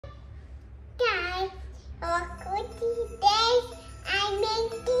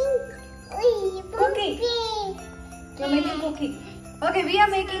Cookie. You're making cookie. Okay, we are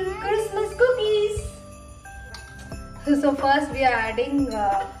making Christmas cookies. So first we are adding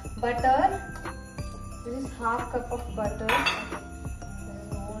butter. This is half cup of butter.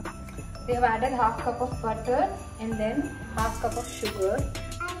 We have added half cup of butter and then half cup of sugar.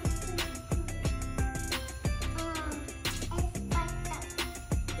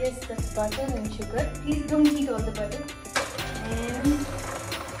 Yes, that's butter and sugar. Please don't heat all the butter. And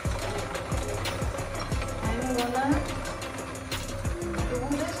I'm gonna do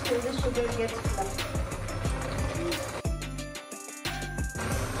this till the sugar gets fluffy.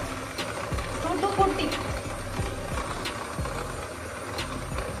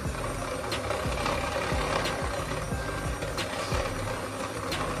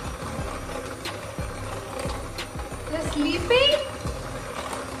 You're sleeping?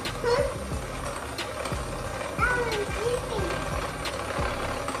 Huh? I'm sleeping.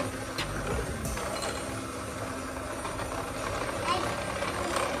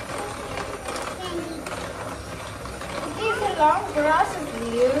 It is a long process,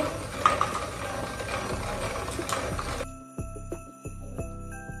 Leo.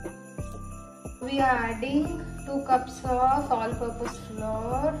 We are adding 2 cups of all-purpose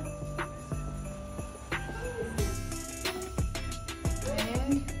flour.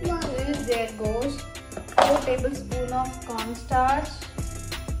 And there goes 4 tablespoons of cornstarch.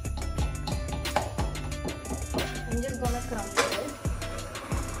 I'm just gonna crumble it.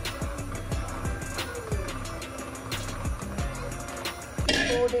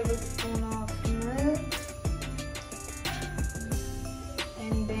 Four tablespoons of milk,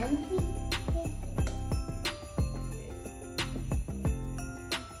 and then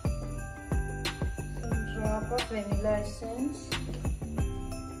some drop of vanilla essence.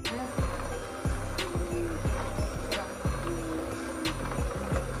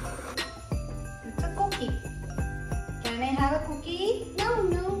 It's a cookie. Can I have a cookie? No,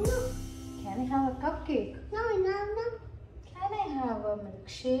 no, no. Can I have a cupcake? No, no, no. Can I have a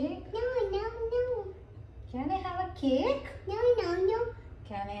milkshake? No, no, no. Can I have a cake? No, no, no.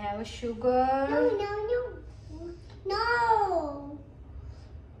 Can I have a sugar? No, no, no. No.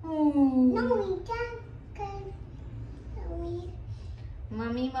 Hmm. No, we can't. No, we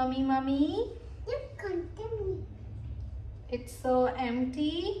Mummy, mummy, mummy. you can't tell me. It's so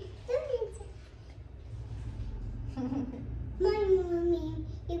empty. Mommy,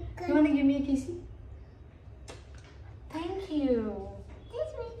 you You can't. want to give me a kissy? Thank you.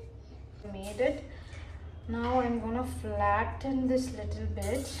 This way. I made it. Now I'm gonna flatten this little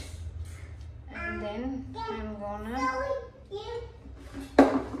bit, and then I'm gonna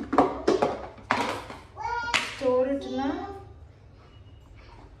store it in a.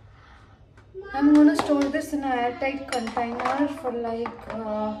 I'm gonna store this in an airtight container for like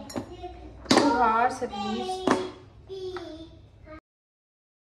 2 hours at least.